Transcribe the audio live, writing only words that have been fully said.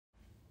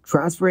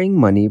Transferring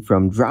money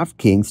from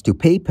Draftkings to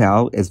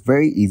PayPal is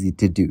very easy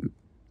to do.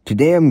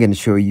 Today I'm going to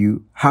show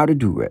you how to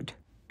do it.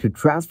 To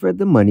transfer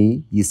the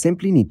money, you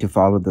simply need to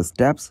follow the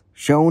steps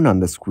shown on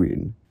the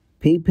screen.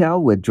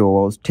 PayPal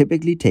withdrawals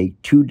typically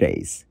take 2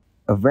 days.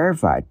 A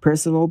verified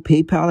personal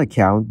PayPal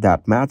account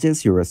that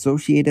matches your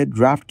associated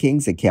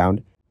Draftkings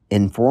account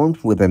informed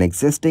with an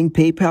existing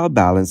PayPal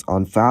balance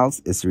on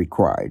files is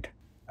required.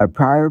 A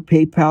prior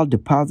PayPal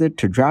deposit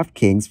to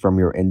Draftkings from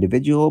your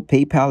individual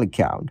PayPal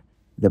account.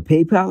 The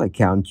PayPal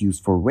account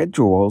used for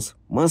withdrawals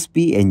must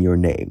be in your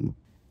name.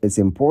 It's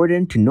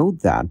important to note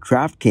that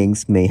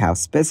Draftkings may have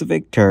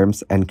specific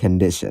terms and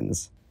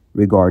conditions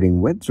regarding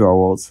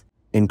withdrawals,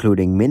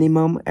 including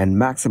minimum and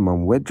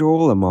maximum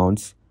withdrawal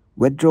amounts,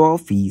 withdrawal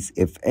fees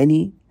if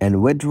any,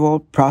 and withdrawal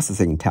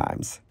processing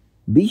times.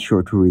 Be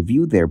sure to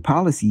review their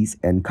policies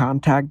and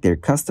contact their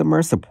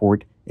customer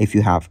support if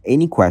you have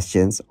any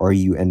questions or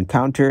you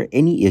encounter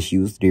any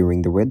issues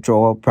during the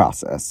withdrawal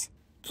process.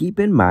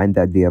 Keep in mind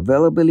that the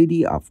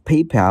availability of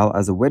PayPal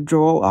as a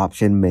withdrawal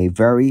option may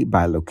vary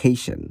by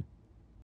location.